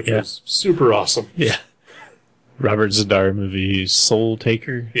 Oh, which yeah. was super awesome. Yeah. Robert Zadar movie, Soul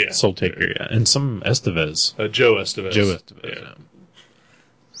Taker? Yeah. Soul Taker, yeah. And some Estevez. Joe Estevez. Joe Estevez, Yeah. yeah.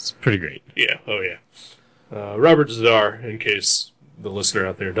 It's pretty great. Yeah. Oh, yeah. Robert Zadar, in case the listener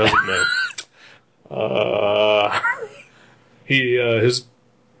out there doesn't know, his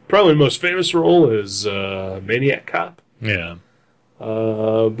probably most famous role is Maniac Cop. Yeah.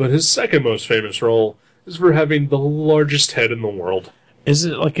 But his second most famous role is for having the largest head in the world. Is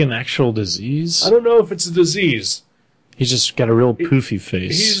it like an actual disease? I don't know if it's a disease. He's just got a real poofy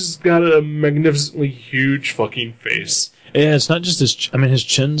face. He's got a magnificently huge fucking face. Yeah, it's not just his... I mean, his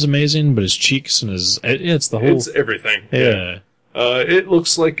chin's amazing, but his cheeks and his... It's the whole... It's everything. Yeah. It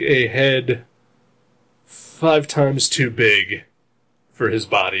looks like a head 5 times too big for his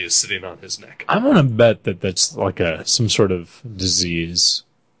body is sitting on his neck. I'm gonna bet that that's like some sort of disease.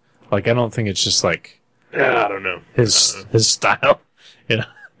 Like, I don't think it's just like I don't know. his style. You know?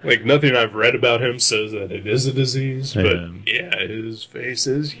 Like, nothing I've read about him says that it is a disease, but yeah, his face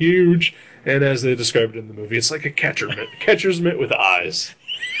is huge. And as they described it in the movie, it's like a catcher's mitt with eyes.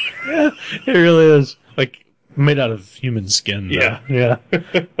 Yeah, it really is. Like, made out of human skin. Though. Yeah. Yeah.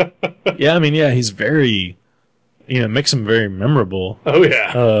 Yeah, I mean, yeah, he's very... makes him very memorable. Oh,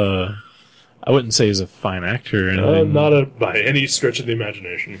 yeah. I wouldn't say he's a fine actor or anything. Not by any stretch of the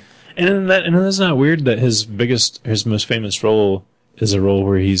imagination. And that's not weird that his most famous role is a role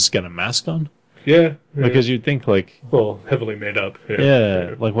where he's got a mask on? Yeah. Because you'd think, like... Well, heavily made up.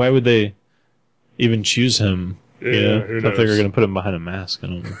 Yeah, like, why would they even choose him? Yeah, If they were going to put him behind a mask. I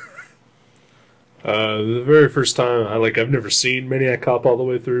don't know. The very first time, I've never seen Maniac Cop all the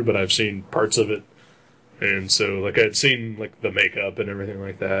way through, but I've seen parts of it. And so, like, I'd seen, like, the makeup and everything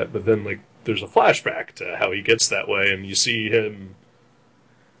like that, but then, like, there's a flashback to how he gets that way, and you see him...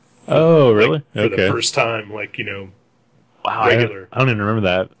 Oh, really? For the first time, Wow, regular. I don't even remember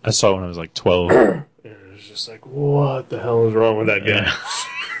that. I saw it when I was like 12. And it was just like, what the hell is wrong with that guy?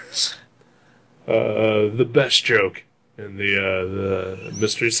 The best joke in the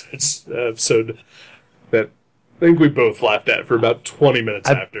Mystery Science episode that I think we both laughed at for about 20 minutes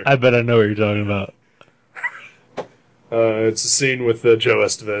after. I bet I know what you're talking about. It's a scene with Joe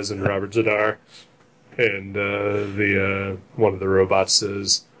Estevez and Robert Zadar, and the one of the robots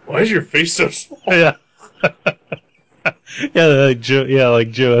says, "Why is your face so small?" Yeah. Like Joe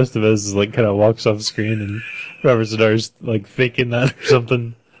Estevez is like kind of walks off screen and Robert Zadar's like faking that or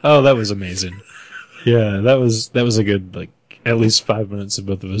something. Oh, that was amazing. Yeah, that was a good like at least 5 minutes of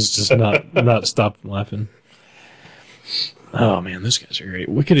both of us just not stopping laughing. Oh man, those guys are great.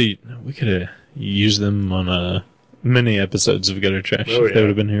 We could have used them on many episodes of Gutter Trash if they would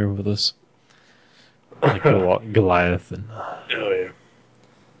have been here with us. Like Goliath and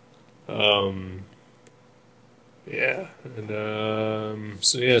yeah, and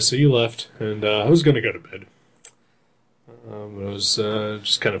so you left, and I was gonna go to bed. But I was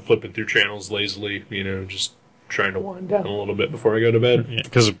just kind of flipping through channels lazily, just trying to wind down a little bit before I go to bed. Yeah,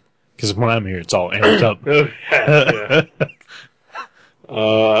 because when I'm here, it's all amped up.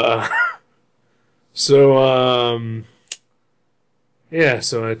 So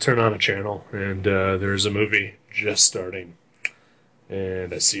I turn on a channel, and there's a movie just starting,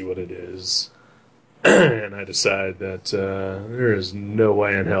 and I see what it is, and I decide that there is no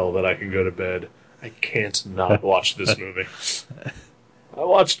way in hell that I can go to bed. I can't not watch this movie. I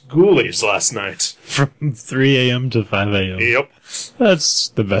watched Ghoulies last night. From 3 a.m. to 5 a.m. Yep. That's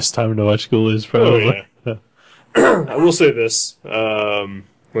the best time to watch Ghoulies, probably. Oh, yeah. I will say this.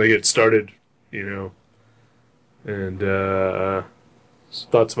 It started, and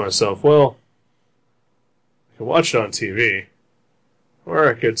thought to myself, well, I could watch it on TV, or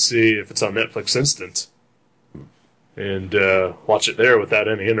I could see if it's on Netflix Instant, and watch it there without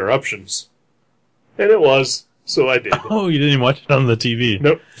any interruptions. And it was, so I did. Oh, you didn't even watch it on the TV?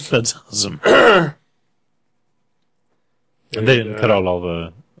 Nope. That's awesome. And they didn't cut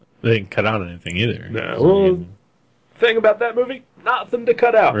out they didn't cut out anything either. No. Well, thing about that movie, nothing to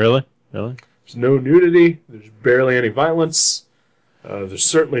cut out. Really? There's no nudity. There's barely any violence. There's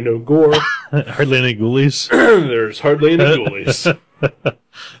certainly no gore. Hardly any ghoulies. There's hardly any ghoulies.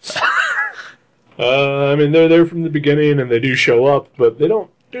 They're there from the beginning, and they do show up, but they don't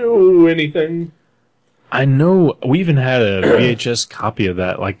do anything. I know we even had a VHS copy of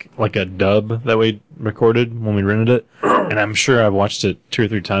that, like a dub that we recorded when we rented it. And I'm sure I've watched it 2 or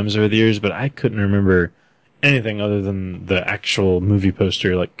 3 times over the years, but I couldn't remember anything other than the actual movie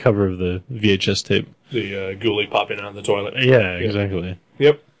poster, like cover of the VHS tape. The ghoulie popping out of the toilet. Yeah, exactly.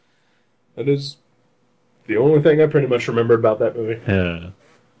 Yep. That is the only thing I pretty much remember about that movie. Yeah.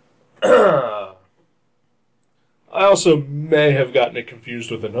 I also may have gotten it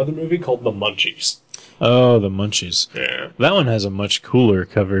confused with another movie called The Munchies. Oh, the Munchies. Yeah. That one has a much cooler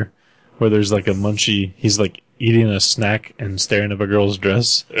cover, where there's like a munchie. He's like eating a snack and staring at a girl's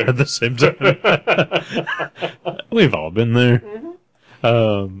dress at the same time. We've all been there.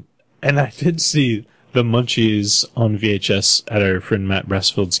 Mm-hmm. And I did see the Munchies on VHS at our friend Matt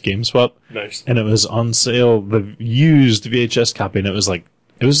Brassfield's GameSwap. Nice. And it was on sale, the used VHS copy, and it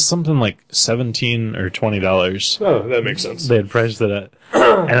was something like $17 or $20. Oh, that makes sense. They had priced it at.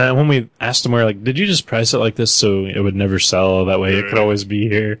 And then when we asked him, we were like, did you just price it like this so it would never sell? That way it could always be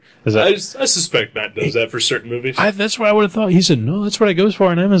here? Is that, I suspect Matt does that for certain movies. that's what I would have thought. He said, no, that's what it goes for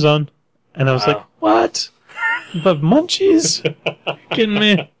on Amazon. And I was like, what? The Munchies? You kidding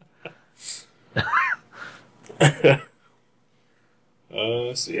me?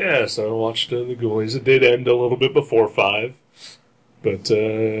 So I watched The Ghoulies. It did end a little bit before 5. But,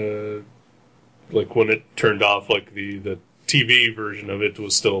 like, when it turned off, like, the TV version of it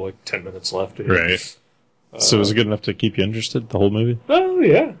was still, like, 10 minutes left. Right. So was it good enough to keep you interested, the whole movie? Oh,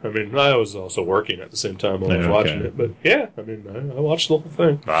 yeah. I mean, I was also working at the same time while I was watching it. But, yeah, I mean, I watched the whole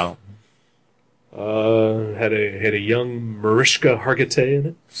thing. Wow. Had a young Mariska Hargitay in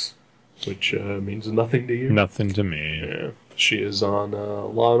it, which means nothing to you. Nothing to me. Yeah. She is on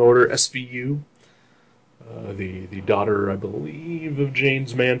Law & Order SVU. The daughter, I believe, of Jane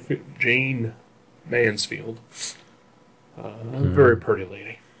Mansfield. Very pretty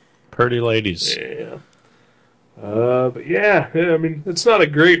lady. Pretty ladies. Yeah. But yeah, I mean, it's not a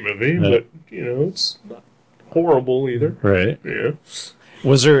great movie, but, it's not horrible either. Right. Yeah.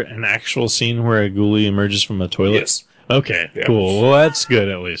 Was there an actual scene where a ghoulie emerges from a toilet? Yes. Okay, Yeah. cool. Well, that's good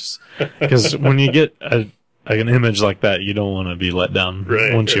at least. Because when you get an image like that, you don't want to be let down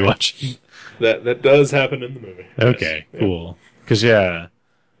once you watch it. That does happen in the movie. Okay, yes. cool. Because, yeah,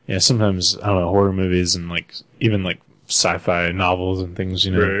 sometimes, I don't know, horror movies and, like, even, like, sci-fi novels and things,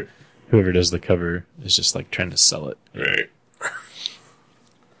 Right. whoever does the cover is just, like, trying to sell it. Right.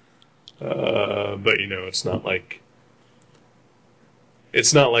 But,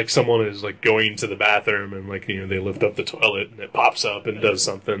 it's not like someone is, like, going to the bathroom and, like, they lift up the toilet and it pops up and does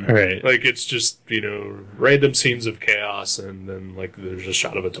something. Right. Like, it's just, random scenes of chaos and then, like, there's a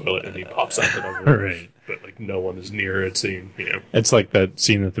shot of a toilet and he pops up and over. Right. But, like, no one is near it, so, It's like that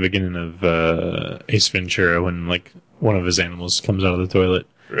scene at the beginning of Ace Ventura when, like, one of his animals comes out of the toilet.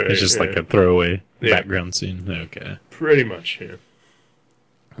 Right, It's just like a throwaway Yeah. background scene. Okay. Pretty much, yeah.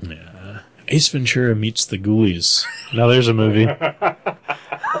 Yeah. Ace Ventura meets the Ghoulies. Now there's a movie.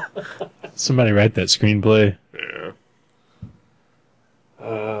 Somebody write that screenplay. Yeah.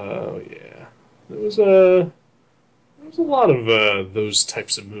 Oh, yeah. There was a lot of those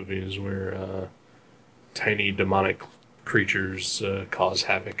types of movies where tiny demonic creatures cause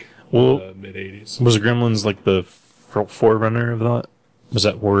havoc. Well, mid-'80s. Was Gremlins like the forerunner of that? Was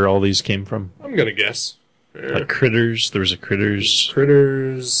that where all these came from? I'm gonna guess. Yeah. Like Critters? There was a Critters.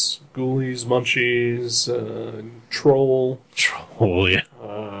 Critters, Ghoulies, Munchies, Troll, Oh, yeah.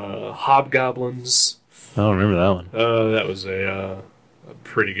 Hobgoblins. I don't remember that one. That was a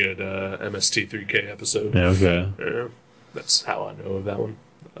pretty good MST3K episode. Yeah, okay. Yeah, that's how I know of that one.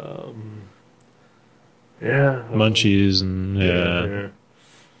 Yeah. Munchies and,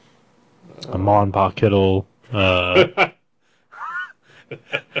 a Ma and Pa Kittle.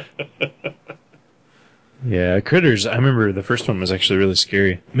 Yeah, Critters. I remember the first one was actually really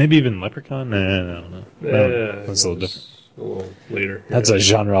scary. Maybe even Leprechaun? Nah, I don't know. Yeah, That's a little different. A little later. That's a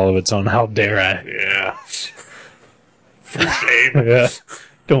genre all of its own. How dare I? Yeah. For shame. Yeah.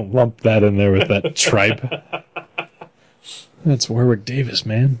 Don't lump that in there with that tripe. That's Warwick Davis,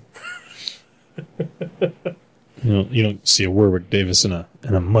 man. You don't see a Warwick Davis in a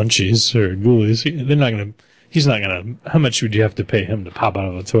Munchies or a Ghoulies. They're not gonna. He's not gonna. How much would you have to pay him to pop out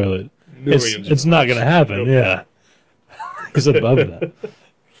of a toilet? It's not gonna happen. Nope. Yeah. He's above that.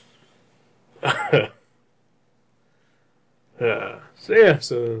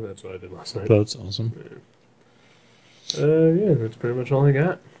 So that's what I did last night. That's awesome. That's pretty much all I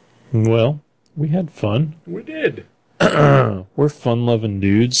got. Well, we had fun. We did. We're fun-loving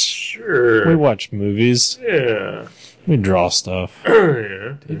dudes. Sure. We watch movies. Yeah. We draw stuff.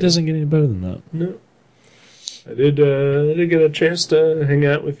 Yeah. It doesn't get any better than that. No. I did get a chance to hang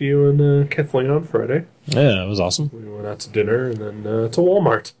out with you and Kathleen on Friday. Yeah, it was awesome. We went out to dinner and then to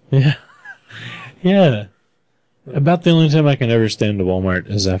Walmart. Yeah. Yeah. About the only time I can ever stand to Walmart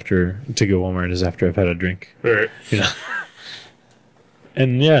is after I've had a drink. All right. Yeah.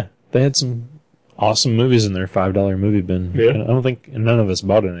 And yeah, they had some awesome movies in their $5 movie bin. Yeah. I don't think none of us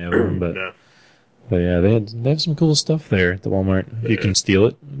bought any of them, but No. but yeah, they have some cool stuff there at the Walmart. If you can steal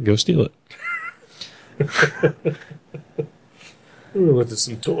it, go steal it. We looked at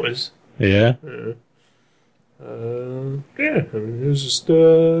some toys. Yeah. Yeah, I mean, it was just it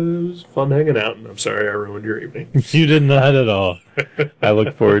was fun hanging out, and I'm sorry I ruined your evening. You did not at all. I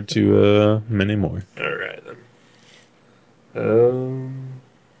look forward to many more. All right then.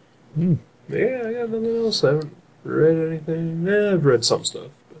 Yeah, I got nothing else. I haven't read anything. I've read some stuff.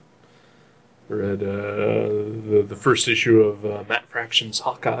 But I read the first issue of Matt Fraction's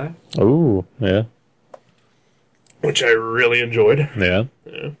Hawkeye, Oh, yeah. which I really enjoyed. Yeah.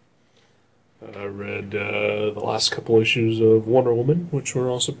 Yeah. I read the last couple issues of Wonder Woman, which were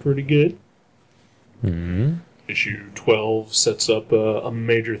also pretty good. Mm-hmm. Issue 12 sets up a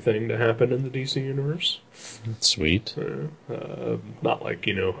major thing to happen in the DC universe. Sweet. Not like,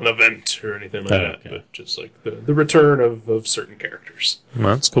 an event or anything like Oh, that, okay. but just like the return of certain characters.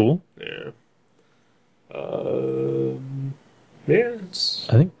 Well, that's cool. Yeah. Yeah, it's...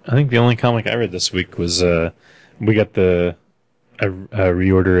 I think the only comic I read this week was we got a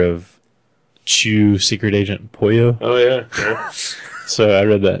reorder of Chew Secret Agent Poyo. Oh, yeah. Yeah. So I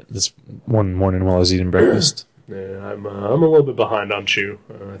read that this one morning while I was eating breakfast. Yeah, I'm a little bit behind on Chew.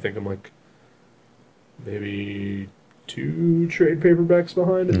 I think I'm like maybe 2 trade paperbacks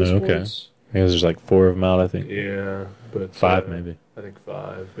behind at this Okay. point. I guess there's like 4 of them out, I think. Yeah, but 5 maybe. I think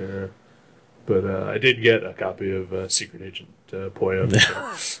 5. Yeah, but I did get a copy of Secret Agent Poyo.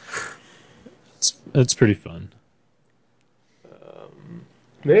 It's pretty fun.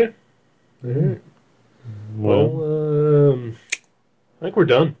 Yeah. Yeah. Well, I think we're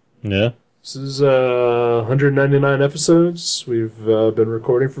done. Yeah. This is 199 episodes. We've been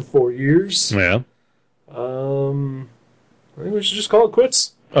recording for 4 years. Yeah. I think we should just call it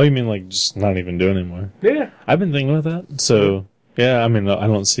quits. Oh, you mean like just not even do anymore? Yeah. I've been thinking about that. So, yeah, I mean, I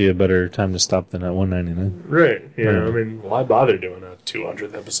don't see a better time to stop than at 199. Right. Yeah. Yeah. I mean, why bother doing a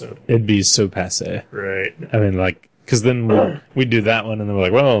 200th episode? It'd be so passe. Right. I mean, like, because then we do that one and then we're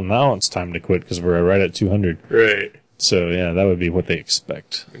like, well, now it's time to quit because we're right at 200. Right. So, yeah, that would be what they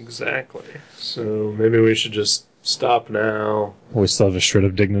expect. Exactly. So maybe we should just stop now. We still have a shred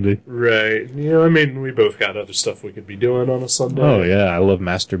of dignity. Right. I mean, we both got other stuff we could be doing on a Sunday. Oh, yeah, I love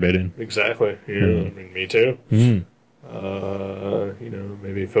masturbating. Exactly. Yeah. Mm. I mean, me too. Mm.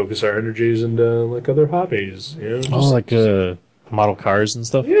 Maybe focus our energies into like other hobbies. Oh, like model cars and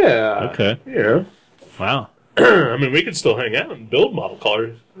stuff? Yeah. Okay. Yeah. Wow. I mean, we could still hang out and build model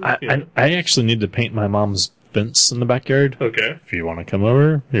cars. I actually need to paint my mom's fence in the backyard. Okay. If you want to come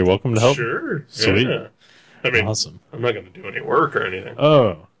over, you're welcome to help. Sure. Sweet. Yeah. I mean, Awesome. I'm not going to do any work or anything.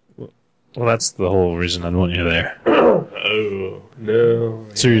 Oh. Well, that's the whole reason I'd want you there. Oh, no.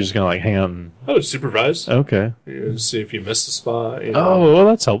 So you're just going to, like, hang out and... Oh, supervise. Okay. See if you missed a spot. Oh, well,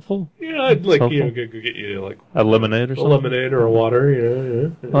 that's helpful. Yeah, I'd like, Helpful. go get you like A lemonade or a something? lemonade or a water,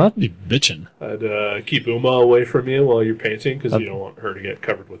 yeah. Well, that'd be bitchin'. I'd keep Uma away from you while you're painting because you don't want her to get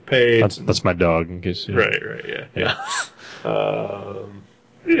covered with paint. That's my dog, in case you... Right, yeah.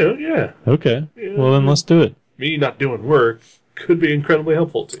 Yeah. Okay. Yeah. Well, then let's do it. Me not doing work could be incredibly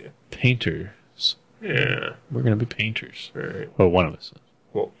helpful to you. Painters. Yeah. We're going to be painters. Right. Well, one of us.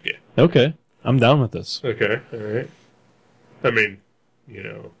 Well, yeah. Okay. I'm down with this. Okay, alright. I mean,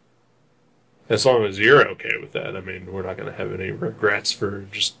 as long as you're okay with that, I mean, we're not going to have any regrets for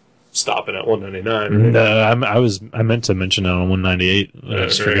just stopping at 199. Right? I meant to mention it on 198. I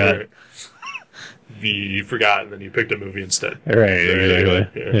just forgot. Right. You forgot, and then you picked a movie instead. Right,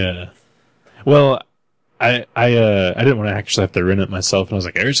 exactly. Yeah. Yeah. Well, I didn't want to actually have to rent it myself, and I was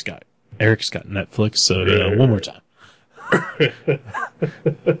like, Eric's got Netflix, so Right. one more time.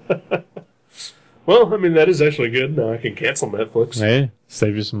 Well, I mean, that is actually good. Now I can cancel Netflix. Hey,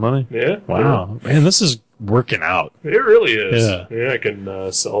 save you some money. Yeah. Wow, man, this is working out. Yeah. It really is. Yeah. I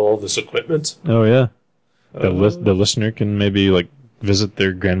can sell all this equipment. Oh yeah, the listener can maybe like visit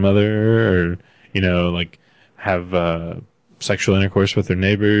their grandmother, or like have sexual intercourse with their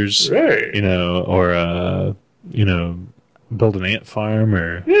neighbors. Right. Or build an ant farm,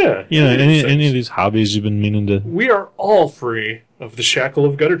 or Yeah. any of these hobbies you've been meaning to. We are all free of the shackle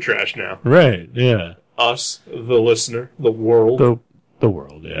of gutter trash now. Right. Yeah. Us, the listener, the world. The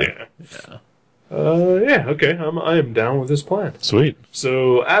world. Yeah. Yeah. Okay. I am down with this plan. Sweet.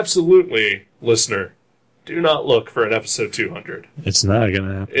 So, absolutely, listener, do not look for an episode 200. It's not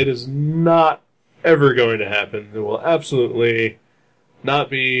gonna happen. It is not ever going to happen. There will absolutely not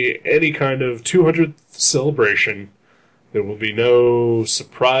be any kind of 200th celebration. There will be no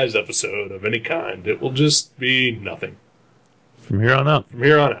surprise episode of any kind. It will just be nothing. From here on out. From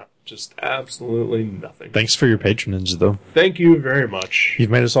here on out. Just absolutely nothing. Thanks for your patronage, though. Thank you very much. You've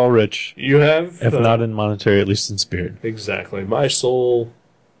made us all rich. You have. If not in monetary, at least in spirit. Exactly. My soul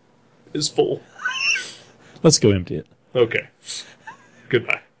is full. Let's go empty it. Okay.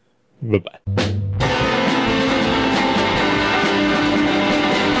 Goodbye. Bye-bye.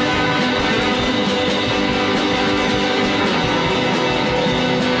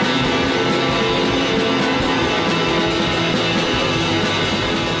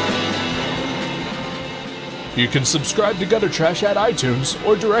 You can subscribe to Gutter Trash at iTunes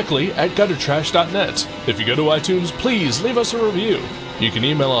or directly at guttertrash.net. If you go to iTunes, please leave us a review. You can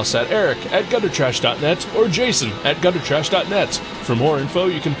email us at eric@guttertrash.net or jason@guttertrash.net. For more info,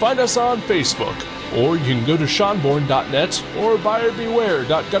 you can find us on Facebook, or you can go to seanborn.net or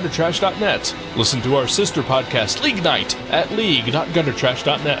buyerbeware.guttertrash.net. Listen to our sister podcast, League Night, at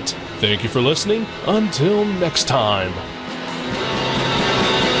league.guttertrash.net. Thank you for listening. Until next time.